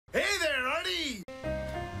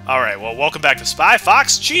Alright, well, welcome back to Spy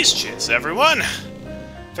Fox Cheese Chiz, everyone!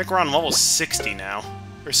 I think we're on level 60 now.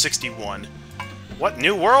 Or 61. What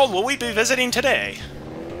new world will we be visiting today?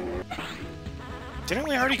 Didn't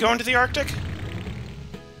we already go into the Arctic?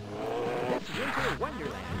 Winter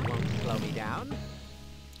Wonderland won't slow me down.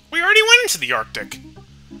 We already went into the Arctic!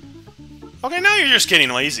 Okay, now you're just getting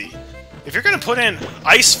lazy. If you're gonna put in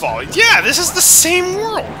Icefall, yeah, this is the same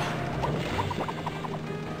world!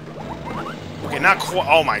 Okay, not quite.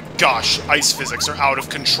 Oh my gosh, ice physics are out of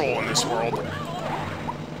control in this world.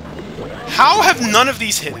 How have none of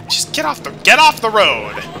these hit? Just get off the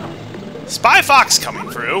road! Spy Fox coming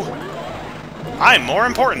through. I'm more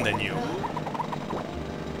important than you.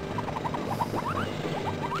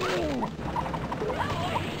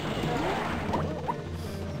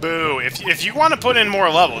 Boo! If you want to put in more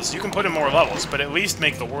levels, you can put in more levels, but at least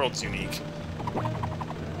make the worlds unique.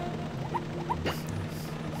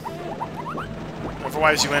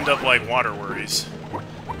 Otherwise, you end up like Water Worries.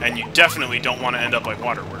 And you definitely don't want to end up like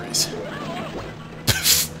Water Worries.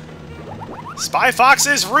 Spy Fox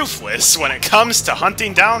is ruthless when it comes to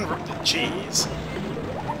hunting down cheese.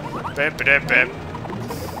 Bip, bip, bip.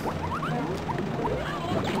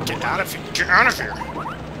 Get out of here. Get out of here.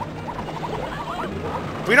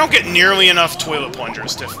 We don't get nearly enough toilet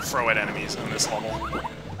plungers to throw at enemies on this level.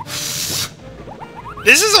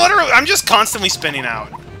 This is literally... I'm just constantly spinning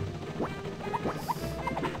out.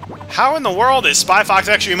 How in the world is Spy Fox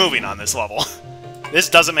actually moving on this level? This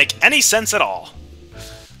doesn't make any sense at all.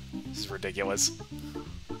 This is ridiculous.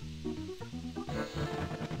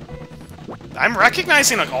 I'm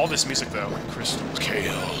recognizing like all this music though. Crystal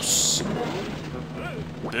Chaos.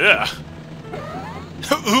 Ugh.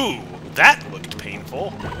 Ooh, that looked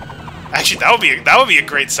painful. Actually, that would be a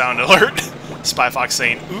great sound alert. Spy Fox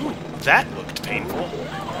saying, "Ooh, that looked painful."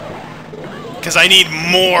 Because I need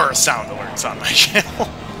more sound alerts on my channel.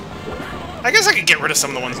 I guess I could get rid of some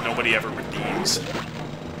of the ones nobody ever redeems.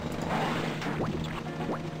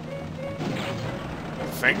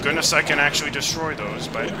 Thank goodness I can actually destroy those,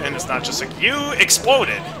 and it's not just like, you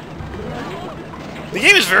exploded! The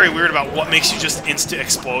game is very weird about what makes you just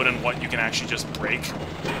insta-explode and what you can actually just break.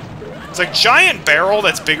 It's like, giant barrel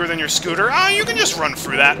that's bigger than your scooter, you can just run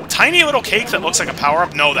through that. Tiny little cake that looks like a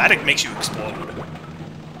power-up, no, that makes you explode.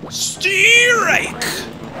 Strike!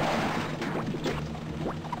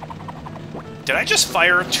 Did I just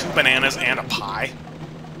fire 2 bananas and a pie?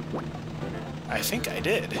 I think I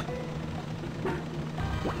did.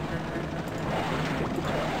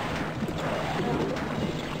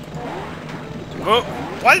 Oh,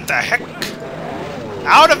 what the heck?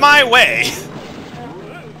 Out of my way!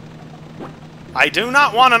 I do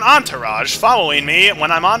not want an entourage following me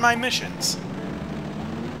when I'm on my missions.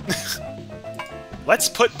 Let's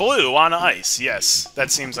put blue on ice. Yes,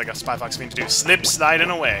 that seems like a Spy Fox thing to do. Slip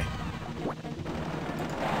sliding away.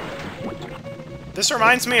 This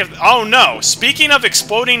reminds me of... Oh no! Speaking of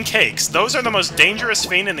exploding cakes, those are the most dangerous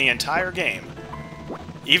thing in the entire game.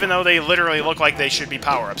 Even though they literally look like they should be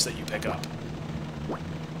power-ups that you pick up.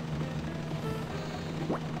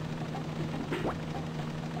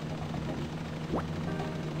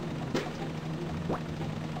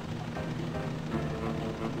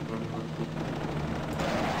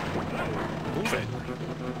 Move it.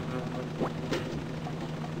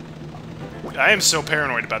 I am so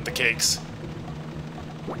paranoid about the cakes.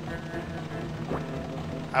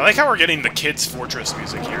 I like how we're getting the Kids Fortress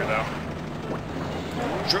music here, though.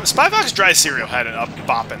 Spy Fox Dry Cereal had a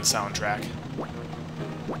boppin' soundtrack.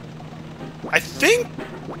 I think...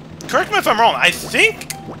 Correct me if I'm wrong, I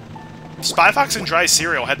think Spy Fox and Dry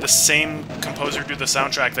Cereal had the same composer do the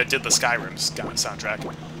soundtrack that did the Skyrim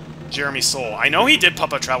soundtrack. Jeremy Soule. I know he did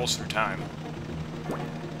Puppet Travels Through Time.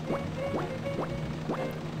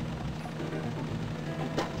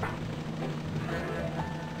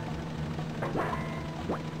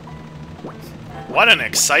 What an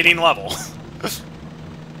exciting level.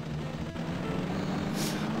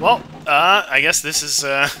 Well, I guess this is,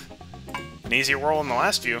 an easier world than the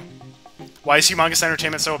last few. Why is Humongous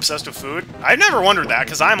Entertainment so obsessed with food? I've never wondered that,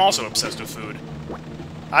 because I'm also obsessed with food.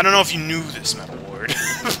 I don't know if you knew this, Metal Lord.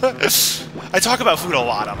 I talk about food a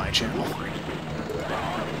lot on my channel.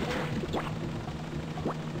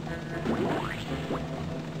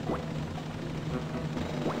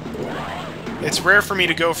 It's rare for me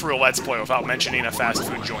to go through a Let's Play without mentioning a fast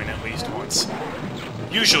food joint at least once.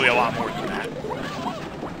 Usually a lot more than that.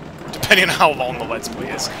 Depending on how long the Let's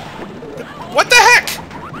Play is. What the heck?!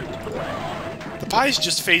 The pies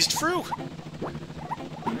just phased through.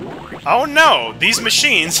 Oh no! These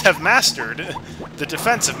machines have mastered the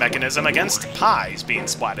defensive mechanism against pies being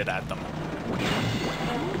splatted at them.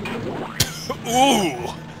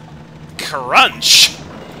 Ooh! Crunch!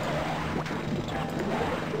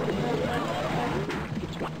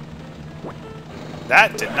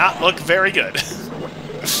 That did not look very good.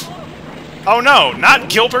 Oh no, not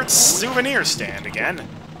Gilbert's souvenir stand again.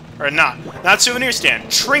 Or not souvenir stand,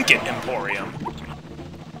 Trinket Emporium.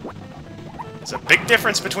 There's a big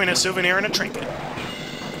difference between a souvenir and a trinket.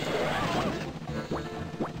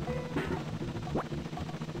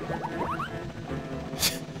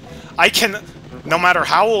 No matter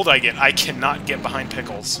how old I get, I cannot get behind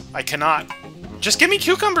pickles. I cannot. Just give me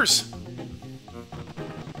cucumbers!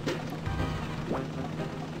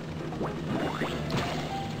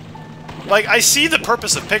 Like, I see the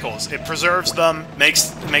purpose of pickles. It preserves them, makes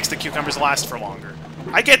the cucumbers last for longer.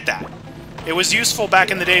 I get that. It was useful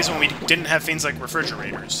back in the days when we didn't have things like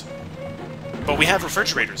refrigerators. But we have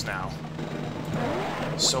refrigerators now.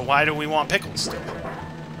 So why do we want pickles still?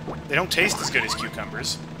 They don't taste as good as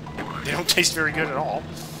cucumbers. They don't taste very good at all.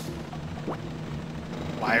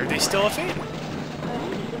 Why are they still a thing?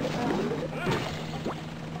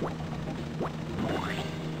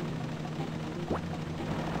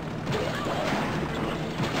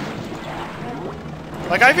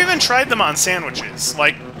 Like, I've even tried them on sandwiches.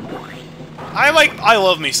 Like, I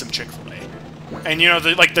love me some Chick-fil-A. And, you know,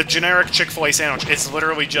 the generic Chick-fil-A sandwich, it's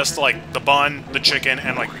literally just, like, the bun, the chicken,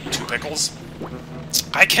 and, like, 2 pickles.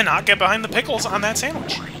 I cannot get behind the pickles on that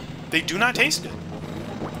sandwich. They do not taste good.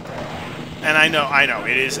 And I know,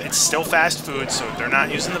 it's still fast food, so they're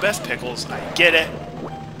not using the best pickles. I get it.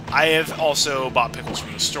 I have also bought pickles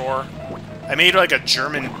from the store. I made, like, a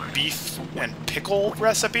German beef and pickle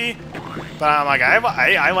recipe, but I'm like,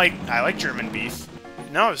 I like German beef.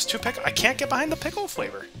 No, it's 2 pickles. I can't get behind the pickle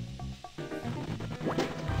flavor.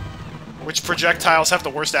 Which projectiles have the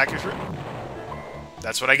worst accuracy?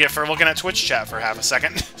 That's what I get for looking at Twitch chat for half a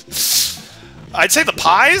second. I'd say the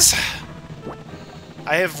pies.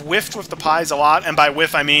 I have whiffed with the pies a lot, and by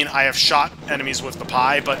whiff I mean I have shot enemies with the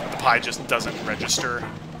pie, but the pie just doesn't register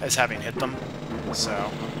as having hit them. So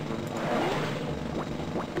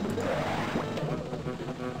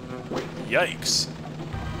yikes.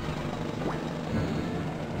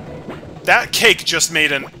 That cake just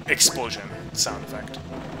made an explosion sound effect.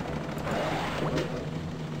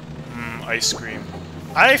 Ice cream.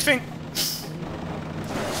 I think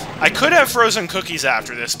I could have frozen cookies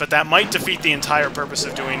after this, but that might defeat the entire purpose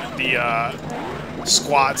of doing the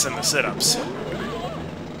squats and the sit-ups.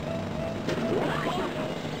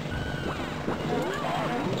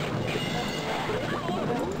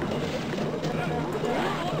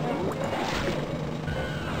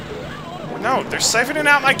 No, they're siphoning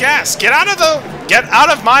out my gas. Get out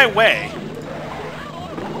of my way.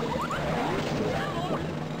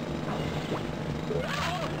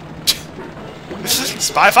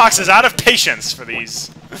 Spy Fox is out of patience for these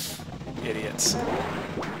idiots.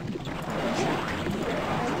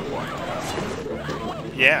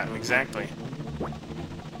 Yeah, exactly.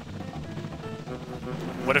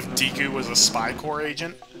 What if Deku was a Spy Corps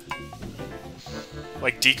agent?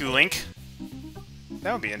 Like Deku Link?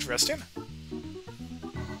 That would be interesting.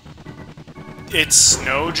 It's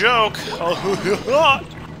no joke.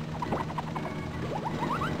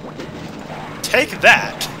 Take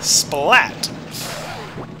that, splat.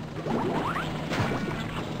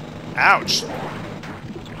 Ouch.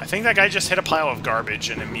 I think that guy just hit a pile of garbage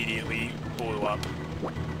and immediately blew up.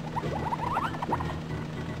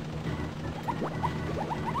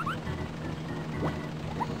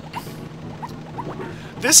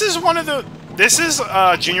 This is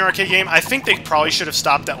a Junior Arcade game. I think they probably should have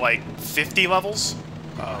stopped at, like, 50 levels.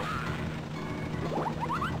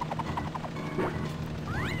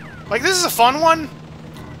 Like, this is a fun one,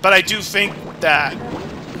 but I do think that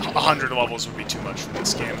 100 levels would be too much for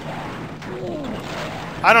this game.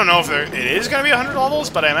 I don't know if it is going to be 100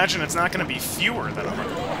 levels, but I imagine it's not going to be fewer than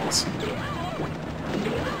 100 levels.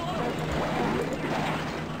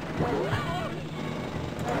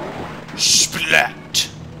 Splat!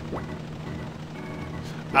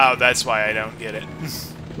 Oh, that's why I don't get it.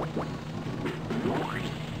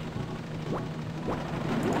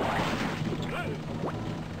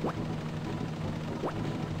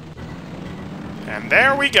 And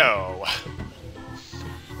there we go.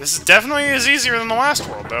 This is definitely easier than the last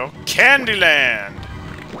world, though. Candyland!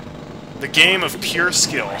 The game of pure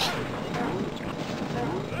skill.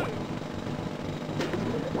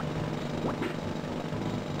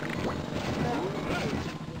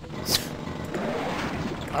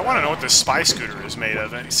 I want to know what this spy scooter is made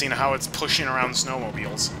of, seeing how it's pushing around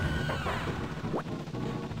snowmobiles.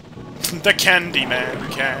 The Candyman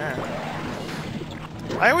can.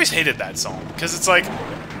 I always hated that song, because it's like,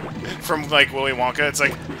 from like Willy Wonka. It's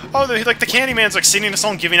like, oh, like the Candyman's like singing a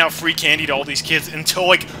song, giving out free candy to all these kids until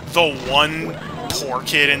like the one poor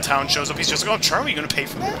kid in town shows up. He's just like, oh, Charlie, you gonna pay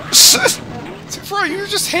for that? Bro, you're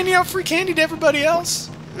just handing out free candy to everybody else.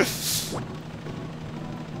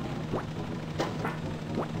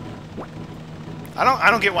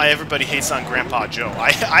 I don't get why everybody hates on Grandpa Joe.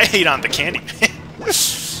 I hate on the Candyman.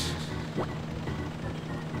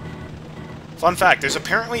 Fun fact, there's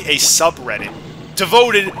apparently a subreddit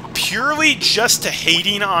devoted purely just to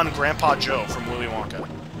hating on Grandpa Joe from Willy Wonka.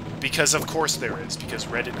 Because of course there is, because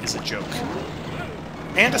Reddit is a joke.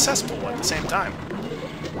 And a cesspool at the same time.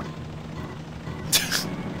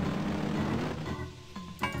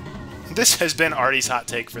 This has been Artie's hot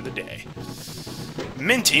take for the day.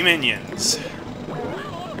 Minty Minions.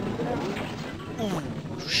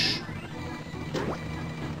 Oosh.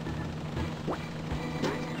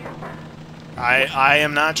 I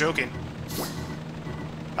am not joking.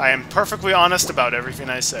 I am perfectly honest about everything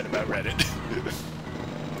I said about Reddit.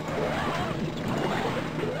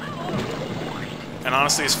 And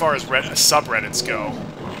honestly, as far as subreddits go,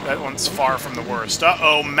 that one's far from the worst.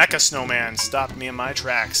 Uh-oh, Mecha Snowman stopped me in my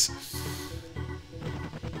tracks.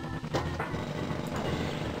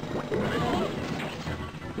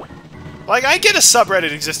 Like, I get a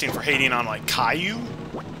subreddit existing for hating on, like, Caillou.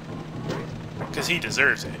 Because he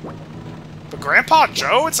deserves it. But Grandpa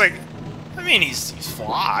Joe, it's like... I mean, he's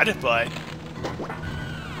flawed, but...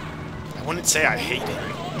 I wouldn't say I hate him.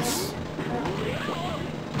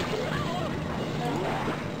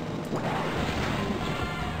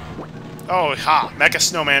 Oh, ha! Mecha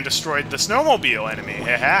Snowman destroyed the snowmobile enemy.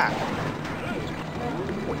 Ha-ha!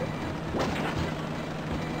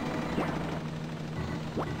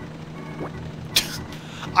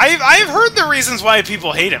 I've heard the reasons why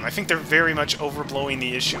people hate him. I think they're very much overblowing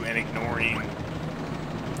the issue and ignoring,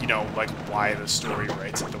 you know, like, why the story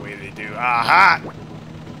writes it the way they do. Aha!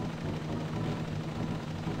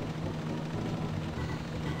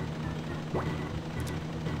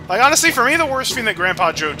 Like, honestly, for me, the worst thing that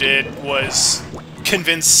Grandpa Joe did was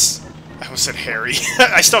convince... I almost said Harry.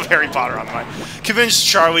 I still have Harry Potter on the mind. Convince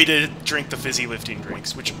Charlie to drink the fizzy lifting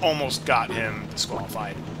drinks, which almost got him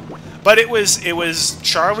disqualified. But it was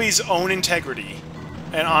Charlie's own integrity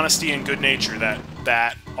and honesty and good nature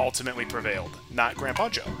that ultimately prevailed, not Grandpa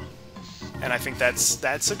Joe. And I think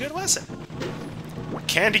that's a good lesson.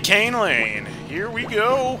 Candy Cane Lane. Here we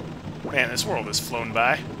go. Man, this world has flown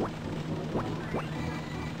by.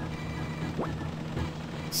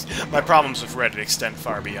 My problems with Reddit extend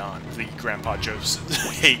far beyond the Grandpa Joe's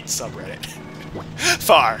hate subreddit.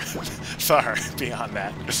 Far beyond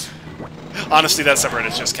that. Honestly, that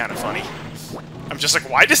subreddit's just kind of funny. I'm just like,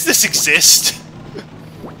 why does this exist?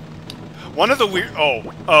 One of the weird... Oh.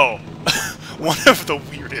 One of the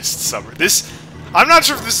weirdest subreddits. I'm not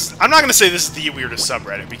sure if this is... I'm not going to say this is the weirdest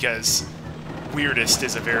subreddit, because weirdest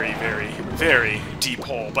is a very, very, very deep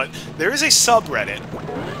hole. But there is a subreddit.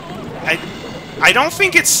 I don't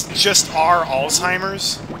think it's just our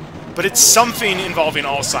Alzheimer's, but it's something involving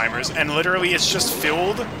Alzheimer's, and literally it's just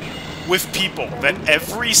filled with people that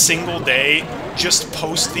every single day just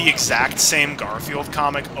post the exact same Garfield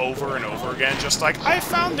comic over and over again, just like, I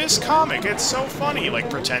found this comic, it's so funny, like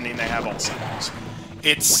pretending they have Alzheimer's.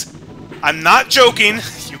 It's... I'm not joking,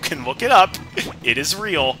 you can look it up, it is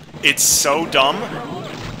real, it's so dumb.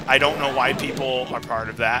 I don't know why people are part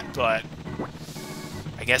of that, but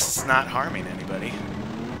I guess it's not harming anybody.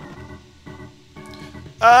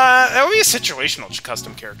 That would be a situational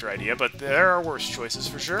custom character idea, but there are worse choices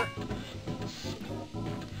for sure.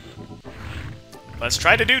 Let's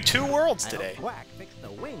try to do 2 worlds today. Quack fixed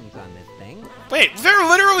the wings on this thing. Wait, they're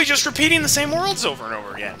literally just repeating the same worlds over and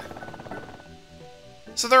over again.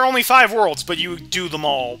 So there are only 5 worlds, but you do them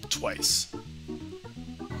all twice.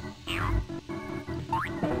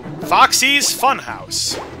 Foxy's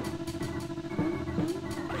Funhouse.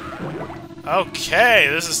 Okay,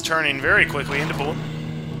 this is turning very quickly into blue.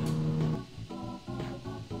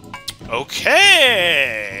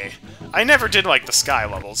 Okay! I never did like the sky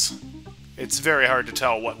levels. It's very hard to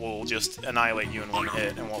tell what will just annihilate you in one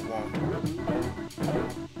hit and what won't.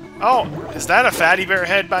 Oh, is that a fatty bear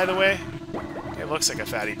head, by the way? It looks like a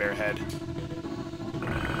fatty bear head.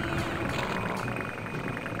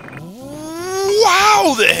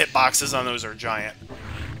 Wow, the hitboxes on those are giant.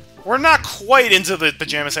 We're not quite into the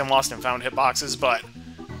Pajama Sam Lost and Found hitboxes, but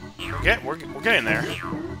we're getting there.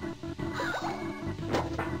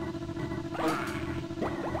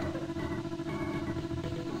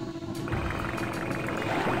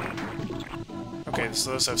 Okay,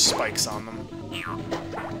 so those have spikes on them.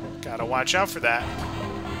 Gotta watch out for that.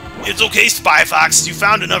 It's okay, Spy Fox. You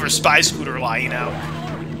found another spy scooter lying out.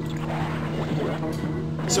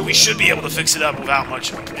 So we should be able to fix it up without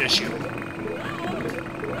much of an issue.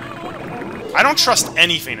 I don't trust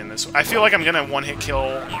anything in this. I feel like I'm gonna one-hit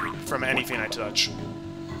kill from anything I touch.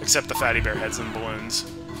 Except the fatty bear heads and balloons.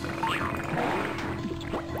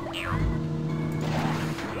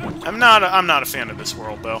 I'm not a fan of this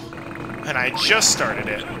world, though. And I just started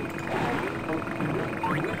it.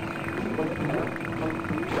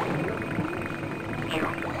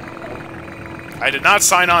 I did not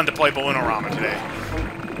sign on to play Balloon-O-Rama today.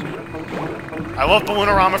 I love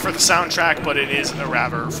Balloon-O-Rama for the soundtrack, but it is a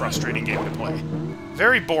rather frustrating game to play.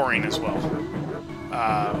 Very boring as well.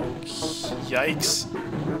 Yikes.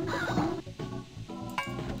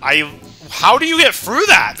 How do you get through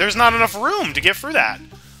that? There's not enough room to get through that.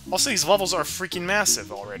 Also, these levels are freaking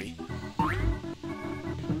massive already.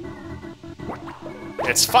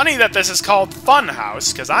 It's funny that this is called Fun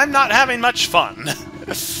House, because I'm not having much fun.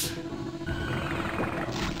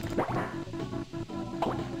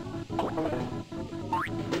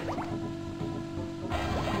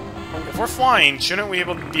 If we're flying, shouldn't we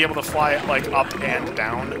be able to fly it, like, up and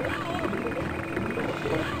down?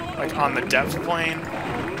 Like, on the depth plane?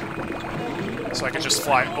 So I could just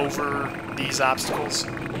fly over these obstacles?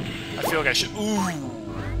 I feel like I should... Ooh!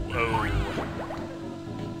 Oh.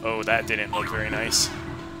 Oh, that didn't look very nice.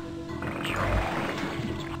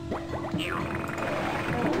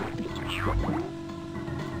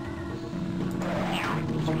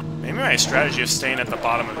 Maybe my strategy of staying at the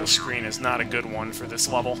bottom of the screen is not a good one for this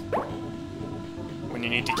level. When you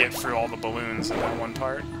need to get through all the balloons in that one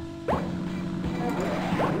part.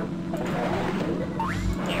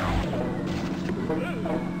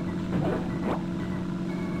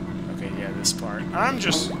 Okay, yeah, this part.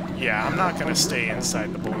 Yeah, I'm not gonna stay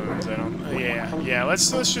inside the balloons. Yeah, let's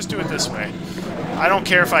just do it this way. I don't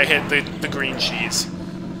care if I hit the green cheese.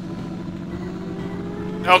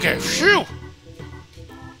 Okay, phew!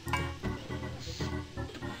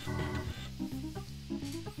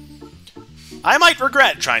 I might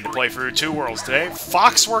regret trying to play through 2 worlds today.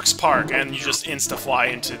 Foxworks Park, and you just insta-fly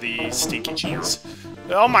into the stinky cheese.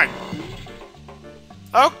 Oh my...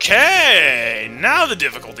 Okay! Now the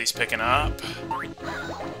difficulty's picking up.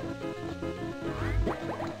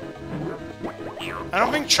 I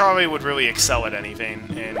don't think Charlie would really excel at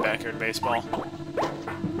anything in backyard baseball.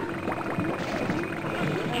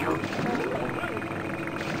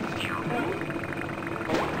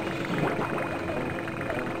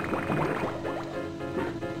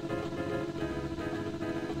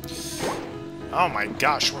 Oh my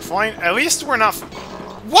gosh, we're flying. At least we're not.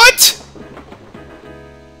 What?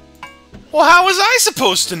 Well, how was I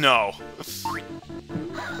supposed to know?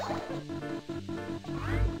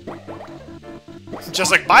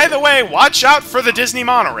 Just like, by the way, watch out for the Disney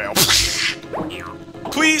monorail.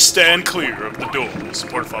 Please stand clear of the doors.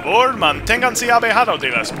 Por favor, manténganse alejado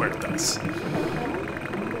de las puertas.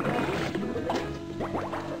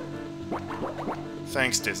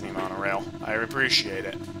 Thanks, Disney monorail. I appreciate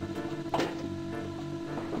it.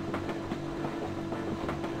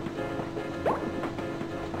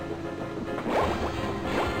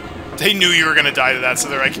 They knew you were gonna die to that, so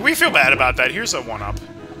they're like, we feel bad about that. Here's a 1-up.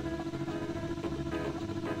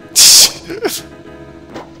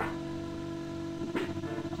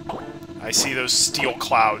 I see those steel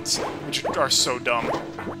clouds, which are so dumb.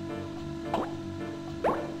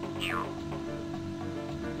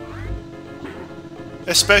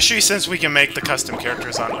 Especially since we can make the custom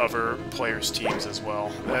characters on other players' teams as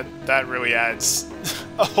well. That really adds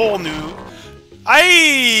a whole new...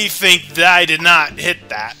 I think that I did not hit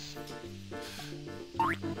that.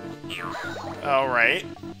 Alright.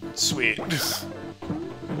 Sweet. I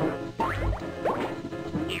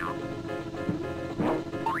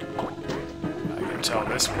can tell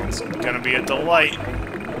this one's gonna be a delight.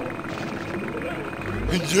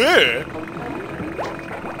 Yeah!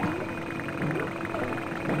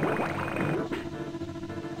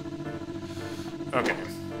 Okay.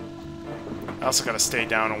 I also gotta stay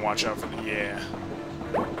down and watch out for the... Yeah.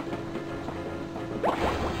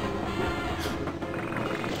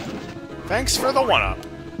 Thanks for the 1-up.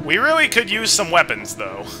 We really could use some weapons,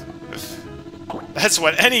 though. That's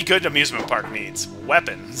what any good amusement park needs.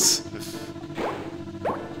 Weapons.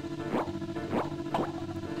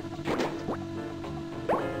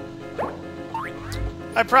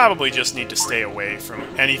 I probably just need to stay away from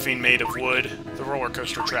anything made of wood. The roller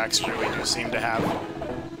coaster tracks really do seem to have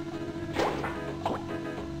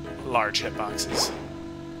large hitboxes.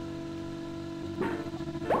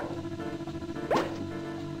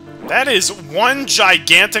 That is one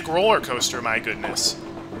gigantic roller coaster, my goodness.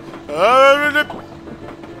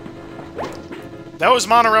 Those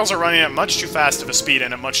monorails are running at much too fast of a speed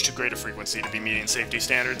and at much too great a frequency to be meeting safety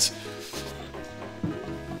standards.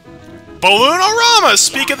 Balloon-O-Rama!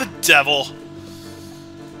 Speak of the devil!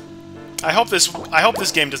 I hope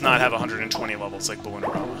this game does not have 120 levels like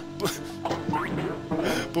Balloon-O-Rama.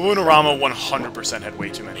 Balloon-O-Rama 100% had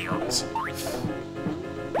way too many levels.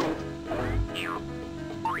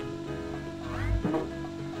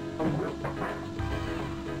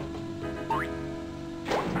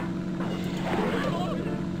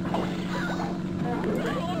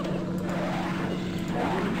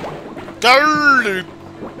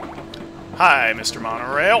 Hi, Mr.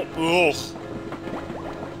 Monorail. Ugh.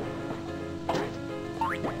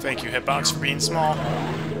 Thank you, Hitbox, for being small.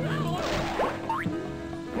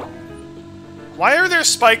 Why are there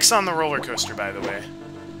spikes on the roller coaster, by the way?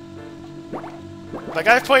 Like,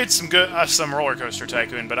 I've played some Roller Coaster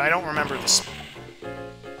Tycoon, but I don't remember the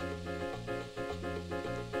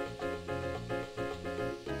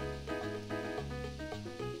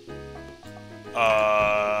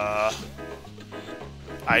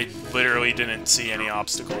I literally didn't see any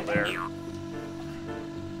obstacle there.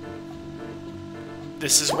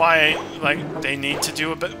 This is why, like, they need to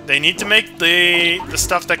do a bit. They need to make the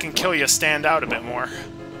stuff that can kill you stand out a bit more.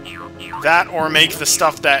 That, or make the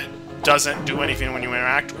stuff that doesn't do anything when you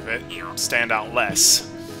interact with it stand out less.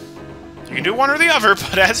 You can do one or the other,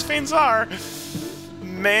 but as things are,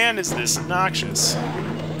 man, is this obnoxious.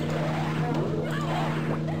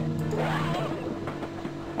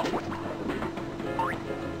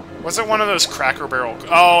 Was it one of those Cracker Barrel...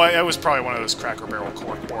 Oh, it was probably one of those Cracker Barrel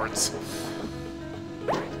cork boards.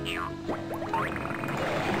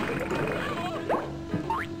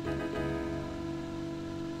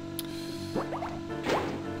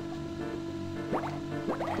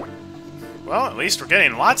 Well, at least we're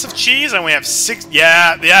getting lots of cheese, and we have 6...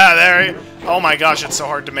 Yeah, there... Oh my gosh, it's so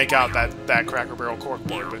hard to make out that Cracker Barrel cork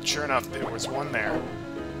board, but sure enough, there was one there.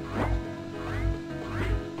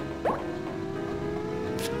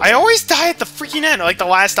 I always die at the freaking end, like the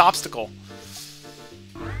last obstacle.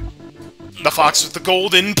 The fox with the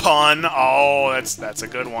golden pun. Oh, that's a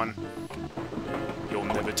good one. You'll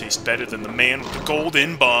never taste better than the man with the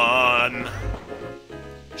golden bun.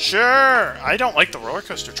 Sure, I don't like the roller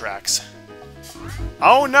coaster tracks.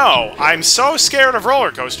 Oh no, I'm so scared of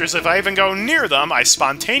roller coasters, if I even go near them, I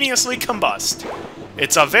spontaneously combust.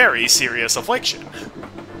 It's a very serious affliction.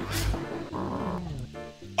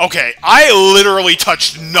 Okay, I literally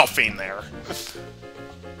touched nothing there.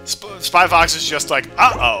 Spy Fox is just like,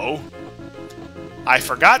 uh-oh. I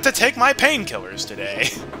forgot to take my painkillers today,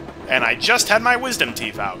 and I just had my wisdom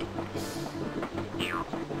teeth out.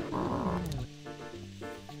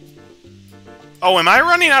 Oh, am I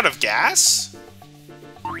running out of gas?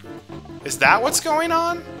 Is that what's going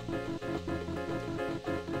on?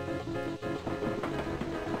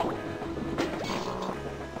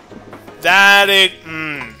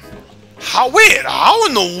 How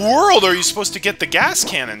in the world are you supposed to get the gas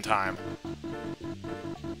can in time?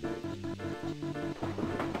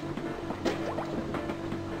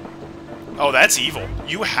 Oh, that's evil.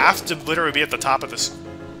 You have to literally be at the top of this.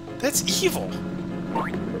 That's evil.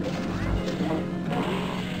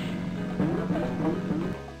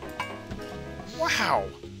 Wow.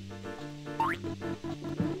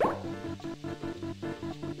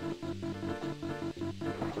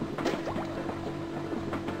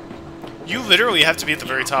 You literally have to be at the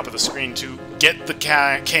very top of the screen to get the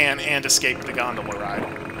can and escape the gondola ride.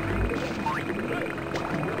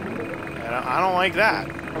 And I don't like that.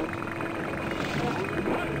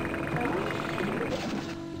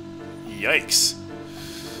 Yikes.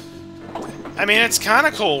 I mean, it's kind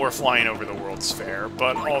of cool we're flying over the World's Fair,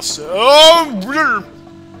 but also... Oh!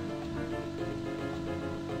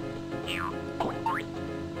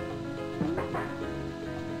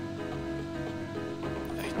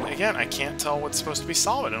 Again, I can't tell what's supposed to be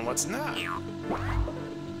solid and what's not. You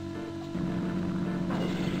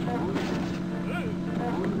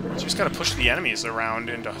just gotta push the enemies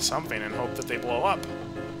around into something and hope that they blow up.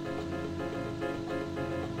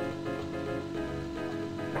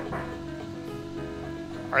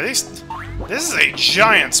 Are these... This is a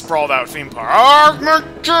giant sprawled-out theme park.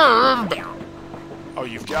 Oh,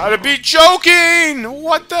 you've gotta be joking!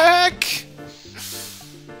 What the heck?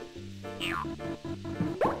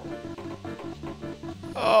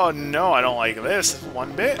 Oh no, I don't like this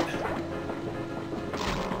one bit.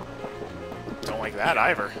 Don't like that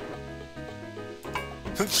either.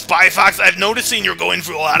 Spy Fox, I've noticing you're going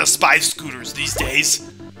for a lot of spy scooters these days.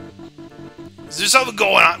 Is there something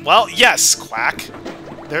going on? Well, yes, Quack.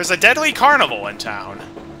 There's a deadly carnival in town.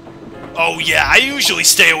 Oh yeah, I usually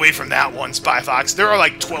stay away from that one, Spy Fox. There are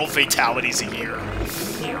like 12 fatalities a year.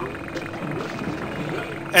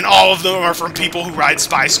 And all of them are from people who ride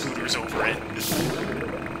spy scooters over it.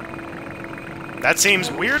 That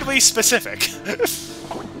seems weirdly specific.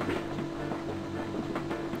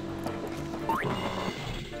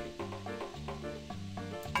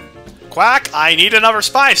 Quack, I need another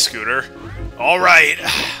spy scooter. Alright.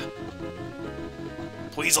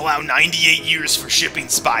 Please allow 98 years for shipping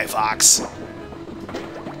Spy Fox.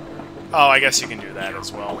 Oh, I guess you can do that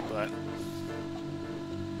as well, but...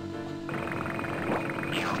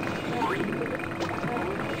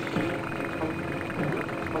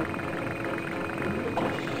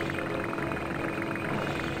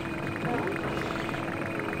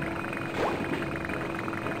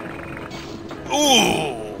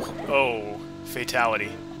 Ooh! Oh,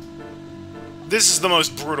 fatality. This is the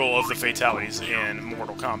most brutal of the fatalities in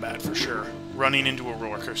Mortal Kombat, for sure. Running into a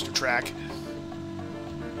roller coaster track.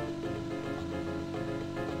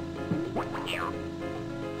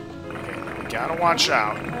 Okay, we gotta watch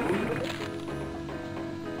out.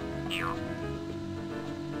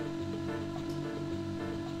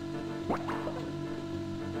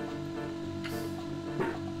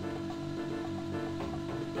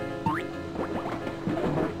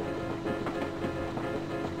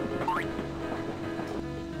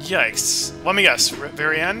 Yikes. Let me guess.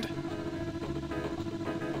 Very end?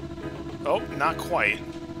 Oh, not quite.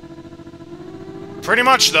 Pretty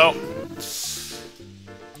much, though.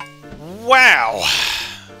 Wow.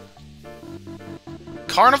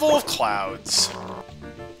 Carnival of Clouds.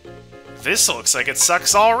 This looks like it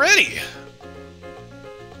sucks already.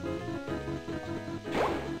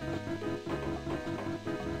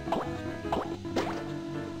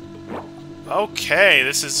 Okay,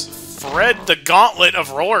 this is Fred the Gauntlet of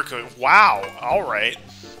Roller Coaster. Wow, alright.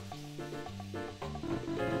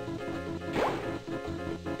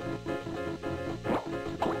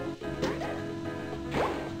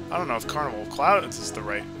 I don't know if Carnival of Clouds is the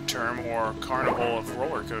right term, or Carnival of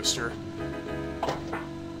Roller Coaster.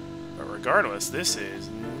 But regardless, this is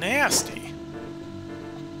nasty.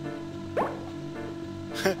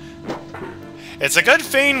 It's a good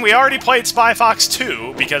thing we already played Spy Fox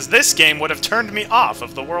 2, because this game would have turned me off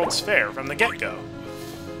of the World's Fair from the get-go.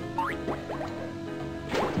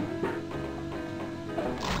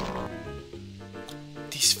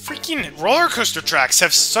 These freaking roller coaster tracks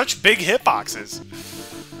have such big hitboxes.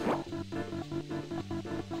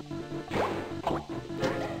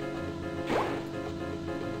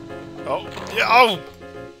 Oh, yeah, oh!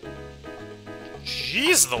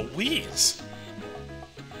 Jeez Louise.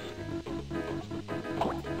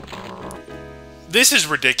 This is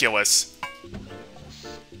ridiculous.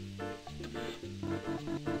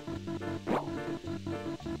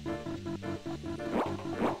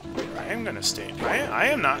 I am gonna stay. I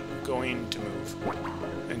am not going to move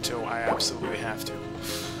until I absolutely have to.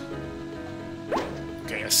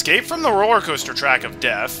 Okay, escape from the roller coaster track of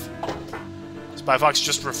death. Spy Fox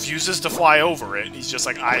just refuses to fly over it. He's just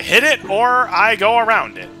like, I hit it or I go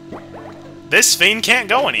around it. This thing can't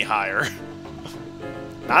go any higher.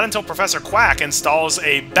 Not until Professor Quack installs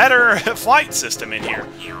a better flight system in here.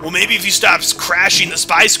 Well, maybe if you stop crashing the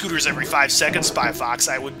spy scooters every 5 seconds, Spy Fox,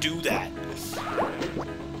 I would do that.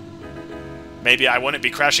 Maybe I wouldn't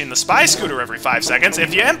be crashing the spy scooter every 5 seconds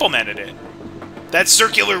if you implemented it. That's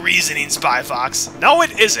circular reasoning, Spy Fox. No,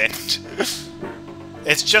 it isn't.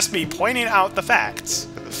 It's just me pointing out the facts.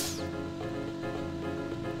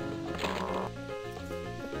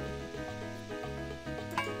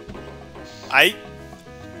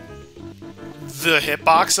 The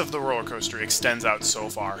hitbox of the roller coaster extends out so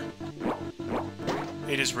far.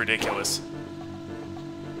 It is ridiculous.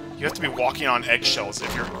 You have to be walking on eggshells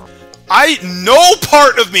if you're... No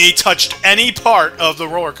part of me touched any part of the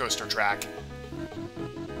roller coaster track.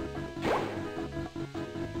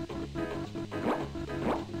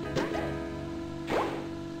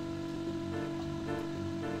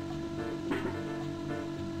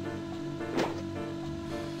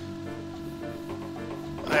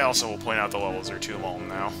 I also will point out the levels are too long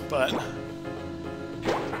now, but...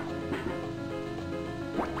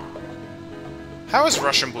 How is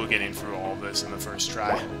Russian Blue getting through all of this in the first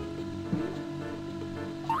try?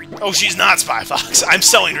 Oh, she's not Spy Fox! I'm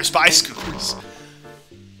selling her spy scooters!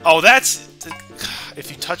 Oh, that's... If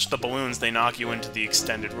you touch the balloons, they knock you into the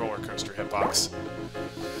extended roller coaster hitbox.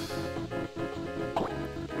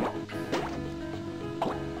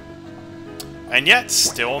 And yet,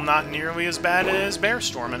 still not nearly as bad as Bear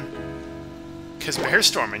Stormin'. Because Bear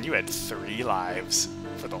Stormin', you had 3 lives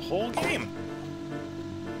for the whole game.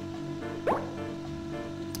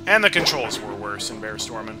 And the controls were worse in Bear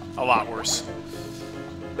Stormin'. A lot worse.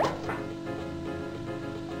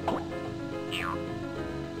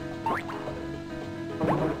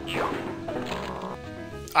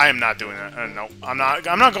 I am not doing that. No, I'm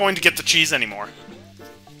not going to get the cheese anymore.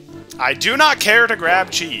 I do not care to grab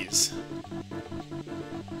cheese.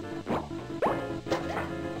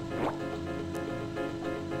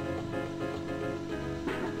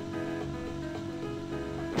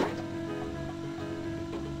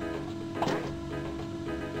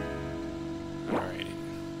 Alrighty.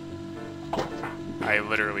 I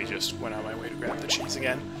literally just went out of my way to grab the cheese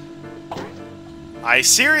again. I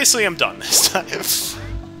seriously am done this time.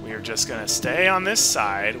 We are just gonna stay on this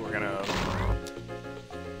side. We're gonna...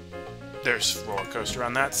 There's roller coaster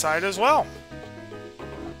on that side as well.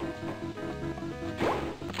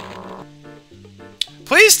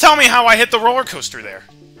 Please tell me how I hit the roller coaster there.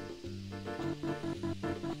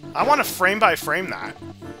 I want to frame by frame that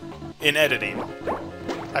in editing.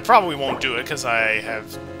 I probably won't do it because I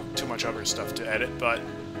have too much other stuff to edit, but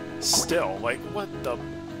still, like, what the...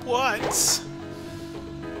 What?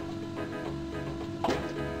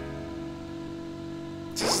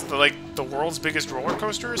 Is this like the world's biggest roller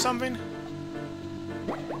coaster or something?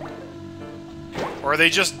 Or are they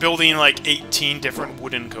just building like 18 different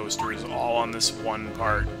wooden coasters all on this one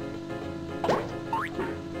part?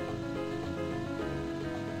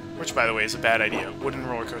 Which, by the way, is a bad idea. Wooden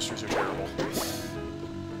roller coasters are terrible.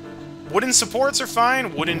 Wooden supports are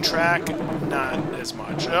fine, wooden track, not as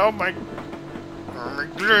much. Oh my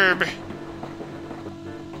glib.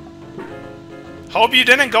 Hope you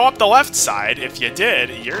didn't go up the left side. If you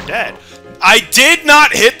did, you're dead. I did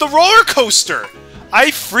not hit the roller coaster! I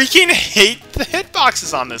freaking hate the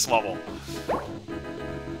hitboxes on this level.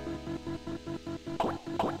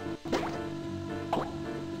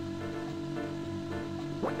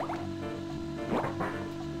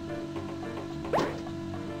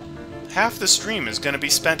 Half the stream is going to be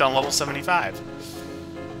spent on level 75.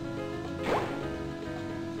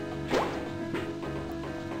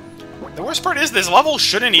 The worst part is this level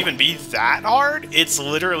shouldn't even be that hard. It's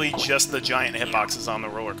literally just the giant hitboxes on the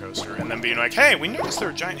roller coaster. And then being like, hey, we noticed there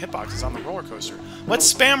are giant hitboxes on the roller coaster.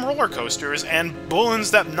 Let's spam roller coasters and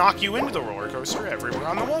balloons that knock you into the roller coaster everywhere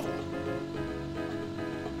on the level.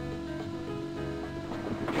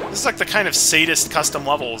 This is like the kind of sadist custom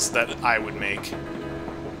levels that I would make.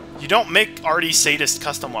 You don't make arty sadist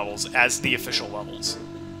custom levels as the official levels.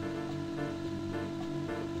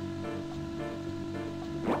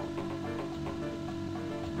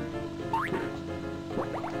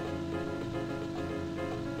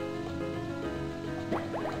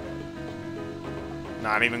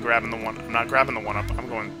 Not even grabbing the one. I'm not grabbing the one up. I'm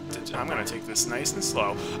gonna take this nice and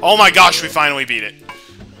slow. Oh my gosh, we finally beat it.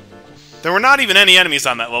 There were not even any enemies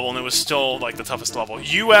on that level, and it was still like the toughest level.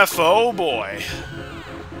 UFO boy.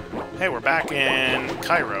 Hey, we're back in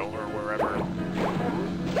Cairo or wherever.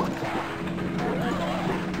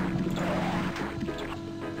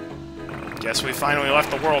 Guess we finally left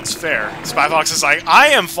the World's Fair. Spy Fox is like, I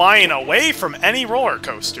am flying away from any roller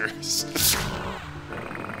coasters.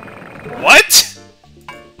 What?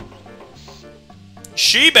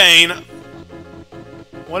 Shebane!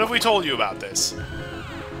 What have we told you about this?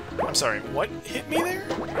 I'm sorry, what hit me there?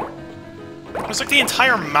 It was like the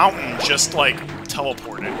entire mountain just, like,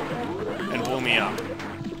 teleported and blew me up.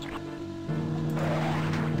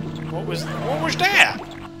 What was that?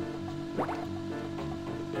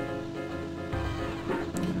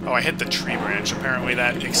 Oh, I hit the tree branch. Apparently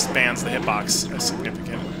that expands the hitbox a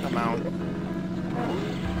significant amount.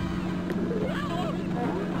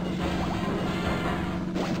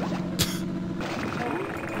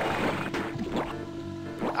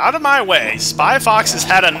 Out of my way, Spy Fox has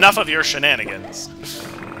had enough of your shenanigans.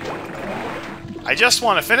 I just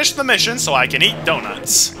want to finish the mission so I can eat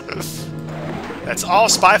donuts. That's all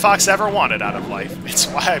Spy Fox ever wanted out of life. It's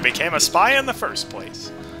why I became a spy in the first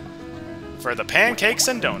place. For the pancakes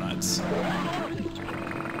and donuts.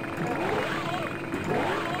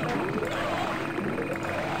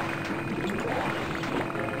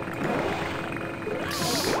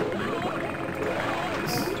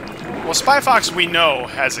 Well, Spy Fox, we know,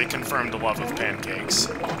 has a confirmed love of pancakes.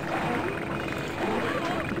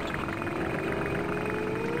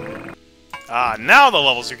 Now the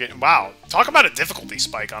levels are getting... Wow, talk about a difficulty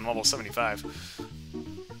spike on level 75.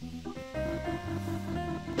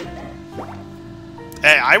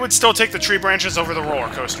 Hey, I would still take the tree branches over the roller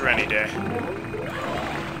coaster any day.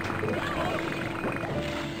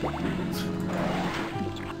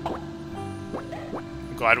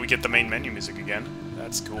 I'm glad we get the main menu music again.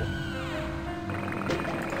 That's cool.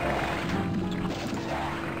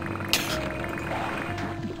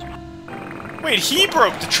 Wait, he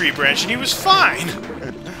broke the tree branch and he was fine!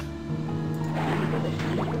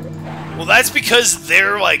 Well, that's because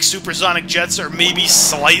their, like, supersonic jets are maybe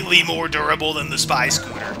slightly more durable than the Spy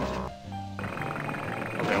Scooter.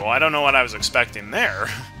 Okay, well, I don't know what I was expecting there.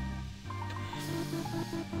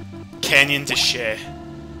 Canyon de Chez.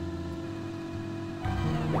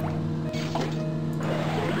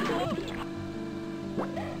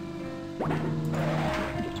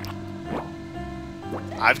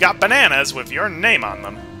 I've got bananas with your name on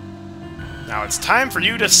them. Now it's time for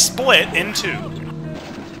you to split in two.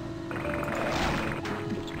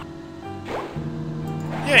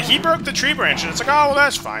 Yeah, he broke the tree branch, and it's like, oh, well,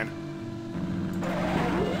 that's fine.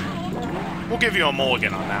 We'll give you a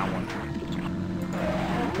mulligan on that one.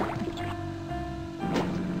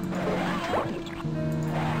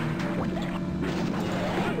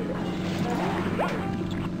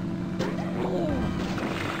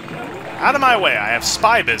 Out of my way, I have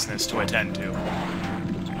spy business to attend to.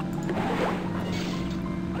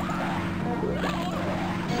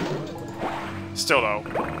 Still, though,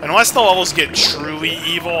 unless the levels get truly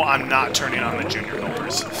evil, I'm not turning on the junior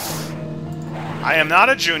helpers. I am not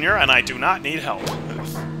a junior, and I do not need help.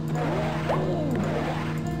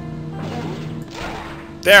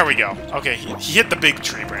 There we go. Okay, he hit the big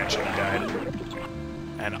tree branch and he died.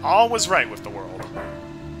 And all was right with the world.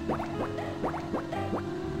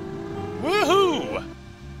 Woohoo!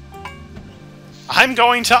 I'm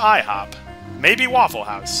going to IHOP. Maybe Waffle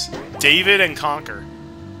House. David and Conquer.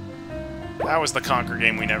 That was the Conquer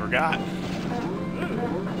game we never got.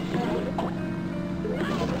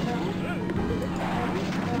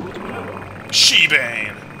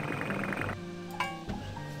 Shebane!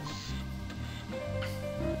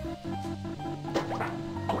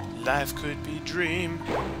 Life could be dream.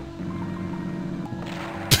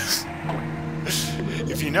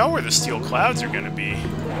 If you know where the steel clouds are going to be,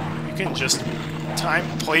 you can just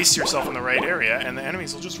place yourself in the right area, and the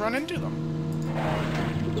enemies will just run into them.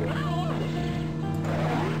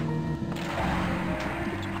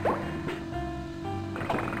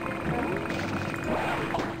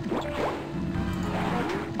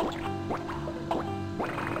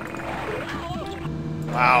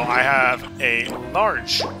 Wow, I have a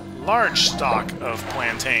large stock of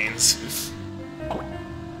plantains.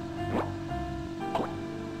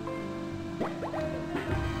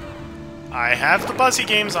 I have the Buzzy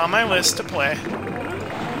games on my list to play.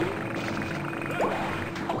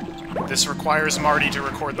 This requires Marty to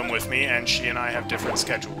record them with me, and she and I have different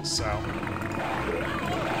schedules, so...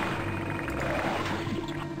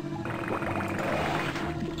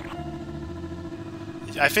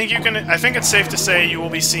 I think it's safe to say you will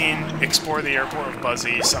be seeing Explore the Airport of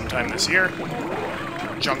Buzzy sometime this year.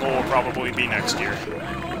 Jungle will probably be next year.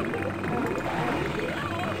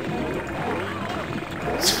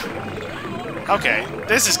 Okay,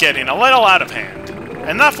 this is getting a little out of hand.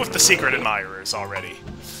 Enough with the secret admirers already.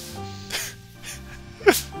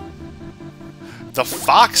 The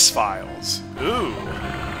Fox Files. Ooh.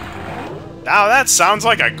 Now that sounds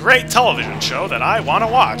like a great television show that I want to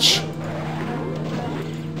watch.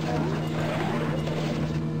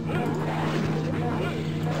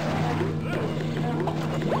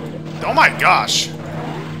 Oh my gosh!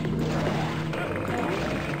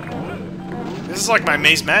 This is like my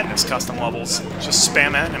Maze Madness custom levels. Just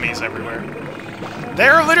spam enemies everywhere.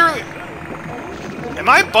 They're literally... Am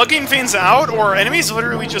I bugging things out, or are enemies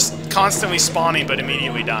literally just constantly spawning but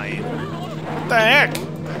immediately dying? What the heck?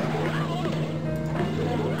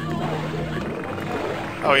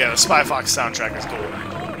 Oh yeah, the Spy Fox soundtrack is golden.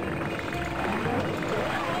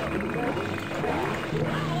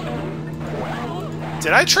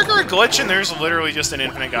 Did I trigger a glitch and there's literally just an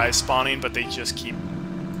infinite guy spawning, but they just keep...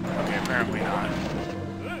 Okay, apparently not.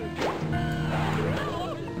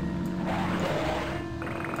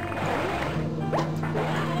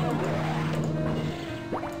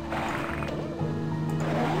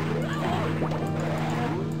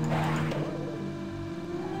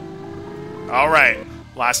 Alright,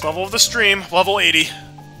 last level of the stream, level 80.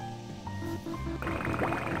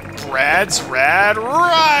 Brad's Rad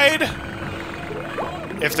Ride!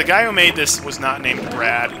 If the guy who made this was not named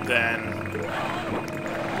Brad, then...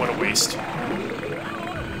 what a waste.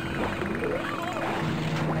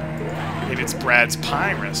 Maybe it's Brad's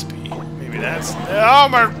pie recipe. Maybe that's... Oh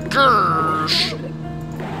my gosh!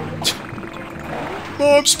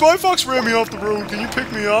 Mom, Spy Fox ran me off the road. Can you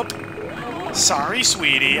pick me up? Sorry,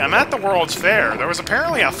 sweetie. I'm at the World's Fair. There was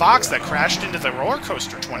apparently a fox that crashed into the roller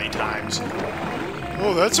coaster 20 times.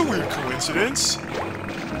 Oh, that's a weird coincidence.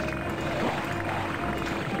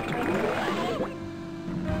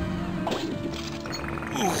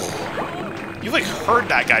 Ooh. You, like, heard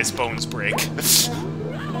that guy's bones break.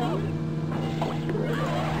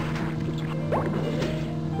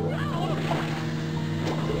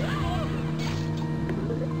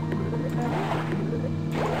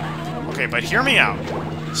 Okay, but hear me out.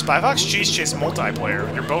 Spy Fox Cheese Chase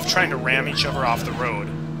multiplayer. You're both trying to ram each other off the road.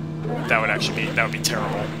 That would be terrible.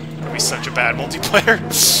 That would be such a bad multiplayer.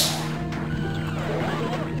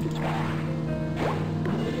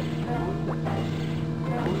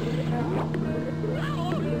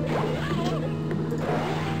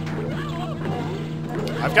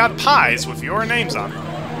 I've got pies with your names on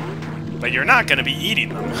them, but you're not going to be eating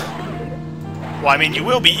them. Well, I mean, you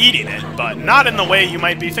will be eating it, but not in the way you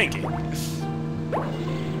might be thinking.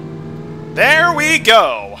 There we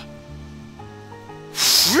go!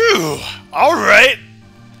 Phew! Alright!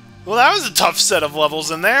 Well, that was a tough set of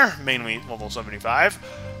levels in there, mainly level 75.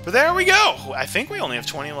 But there we go! I think we only have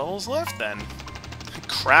 20 levels left, then.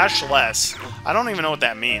 Crash less. I don't even know what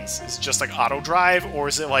that means. Is it just like auto drive, or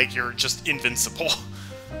is it like you're just invincible?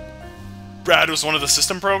 Brad was one of the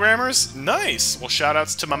system programmers? Nice! Well,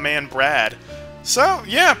 shoutouts to my man Brad. So,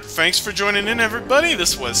 yeah, thanks for joining in, everybody.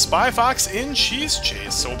 This was Spy Fox in Cheese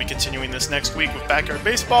Chase. So we'll be continuing this next week with Backyard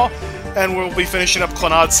Baseball, and we'll be finishing up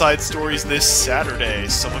Clannad Side Stories this Saturday.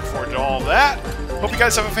 So look forward to all that. Hope you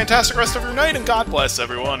guys have a fantastic rest of your night, and God bless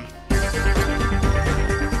everyone.